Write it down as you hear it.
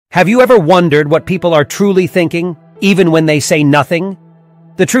Have you ever wondered what people are truly thinking, even when they say nothing?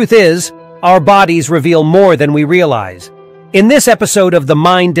 The truth is, our bodies reveal more than we realize. In this episode of The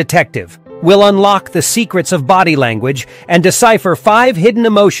Mind Detective, we'll unlock the secrets of body language and decipher 5 hidden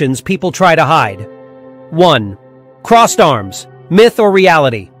emotions people try to hide. 1. Crossed arms. Myth or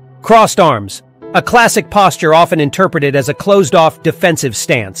reality? Crossed arms. A classic posture often interpreted as a closed-off defensive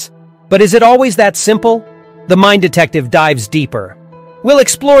stance. But is it always that simple? The Mind Detective dives deeper. We'll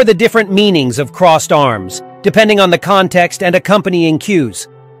explore the different meanings of crossed arms, depending on the context and accompanying cues.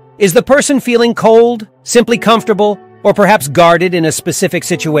 Is the person feeling cold, simply comfortable, or perhaps guarded in a specific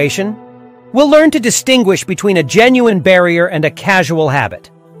situation? We'll learn to distinguish between a genuine barrier and a casual habit.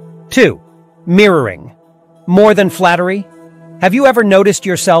 2. Mirroring. More than flattery? Have you ever noticed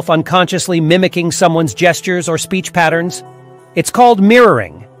yourself unconsciously mimicking someone's gestures or speech patterns? It's called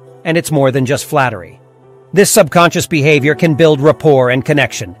mirroring, and it's more than just flattery. This subconscious behavior can build rapport and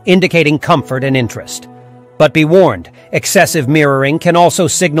connection, indicating comfort and interest. But be warned, excessive mirroring can also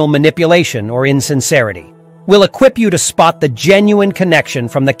signal manipulation or insincerity. We'll equip you to spot the genuine connection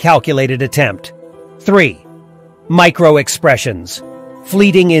from the calculated attempt. 3. Micro-expressions.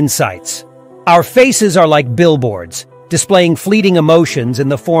 Fleeting insights. Our faces are like billboards, displaying fleeting emotions in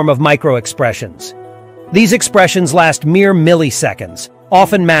the form of micro-expressions. These expressions last mere milliseconds,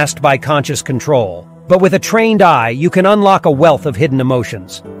 often masked by conscious control. But with a trained eye, you can unlock a wealth of hidden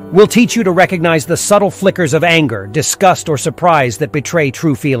emotions. We'll teach you to recognize the subtle flickers of anger, disgust, or surprise that betray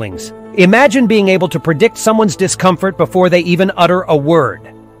true feelings. Imagine being able to predict someone's discomfort before they even utter a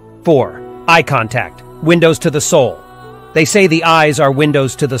word. 4. Eye contact. Windows to the soul. They say the eyes are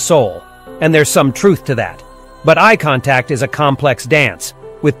windows to the soul, and there's some truth to that. But eye contact is a complex dance,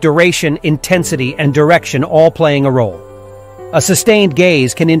 with duration, intensity, and direction all playing a role. A sustained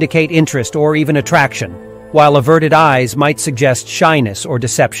gaze can indicate interest or even attraction, while averted eyes might suggest shyness or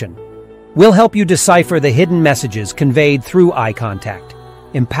deception. We'll help you decipher the hidden messages conveyed through eye contact,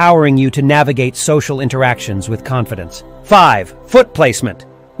 empowering you to navigate social interactions with confidence. 5. Foot placement.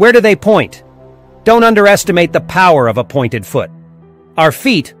 Where do they point? Don't underestimate the power of a pointed foot. Our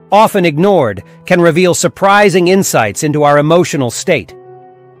feet, often ignored, can reveal surprising insights into our emotional state.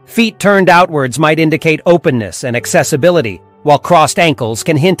 Feet turned outwards might indicate openness and accessibility, while crossed ankles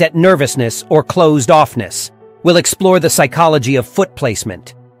can hint at nervousness or closed-offness. We'll explore the psychology of foot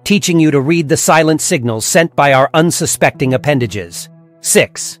placement, teaching you to read the silent signals sent by our unsuspecting appendages.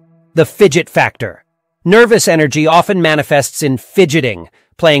 6. The fidget factor. Nervous energy often manifests in fidgeting,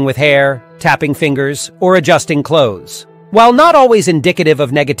 playing with hair, tapping fingers, or adjusting clothes. While not always indicative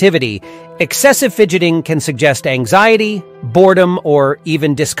of negativity, excessive fidgeting can suggest anxiety, boredom, or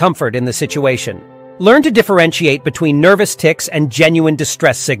even discomfort in the situation. Learn to differentiate between nervous tics and genuine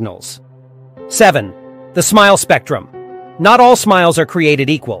distress signals. 7. The smile spectrum. Not all smiles are created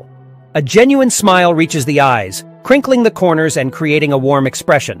equal. A genuine smile reaches the eyes, crinkling the corners and creating a warm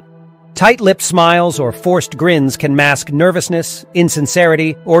expression. Tight-lipped smiles or forced grins can mask nervousness,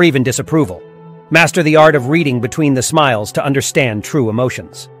 insincerity, or even disapproval. Master the art of reading between the smiles to understand true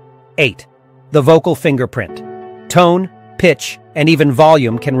emotions. 8. The vocal fingerprint. Tone, pitch, and even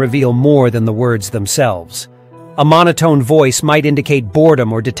volume can reveal more than the words themselves. A monotone voice might indicate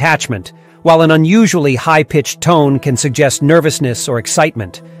boredom or detachment, while an unusually high-pitched tone can suggest nervousness or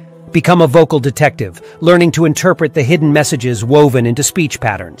excitement. Become a vocal detective, learning to interpret the hidden messages woven into speech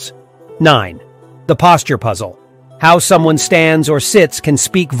patterns. 9. The posture puzzle. How someone stands or sits can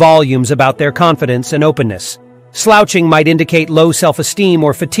speak volumes about their confidence and openness. Slouching might indicate low self-esteem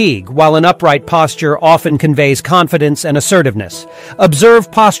or fatigue, while an upright posture often conveys confidence and assertiveness.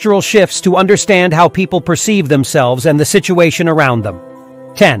 Observe postural shifts to understand how people perceive themselves and the situation around them.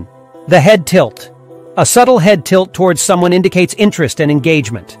 10. The head tilt. A subtle head tilt towards someone indicates interest and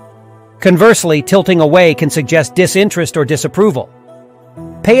engagement. Conversely, tilting away can suggest disinterest or disapproval.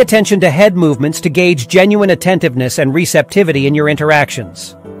 Pay attention to head movements to gauge genuine attentiveness and receptivity in your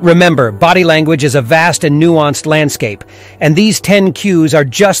interactions. Remember, body language is a vast and nuanced landscape, and these 10 cues are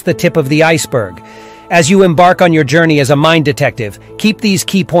just the tip of the iceberg. As you embark on your journey as a mind detective, keep these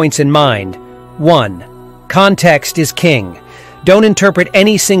key points in mind. 1. Context is king. Don't interpret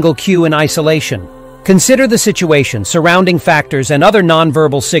any single cue in isolation. Consider the situation, surrounding factors, and other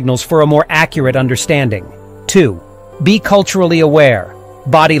nonverbal signals for a more accurate understanding. 2. Be culturally aware.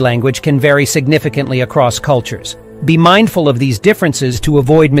 Body language can vary significantly across cultures. Be mindful of these differences to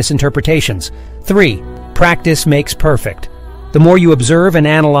avoid misinterpretations. 3. Practice makes perfect. The more you observe and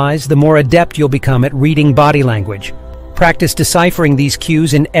analyze, the more adept you'll become at reading body language. Practice deciphering these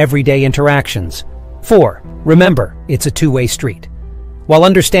cues in everyday interactions. 4. Remember, it's a two-way street. While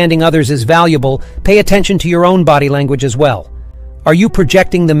understanding others is valuable, pay attention to your own body language as well. Are you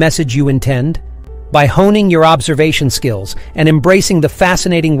projecting the message you intend? By honing your observation skills and embracing the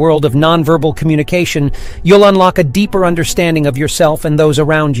fascinating world of nonverbal communication, you'll unlock a deeper understanding of yourself and those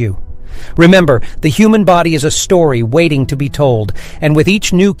around you. Remember, the human body is a story waiting to be told, and with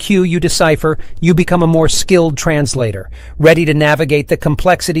each new cue you decipher, you become a more skilled translator, ready to navigate the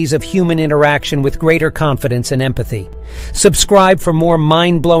complexities of human interaction with greater confidence and empathy. Subscribe for more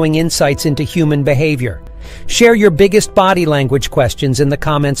mind-blowing insights into human behavior. Share your biggest body language questions in the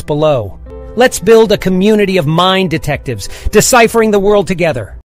comments below. Let's build a community of mind detectives, deciphering the world together.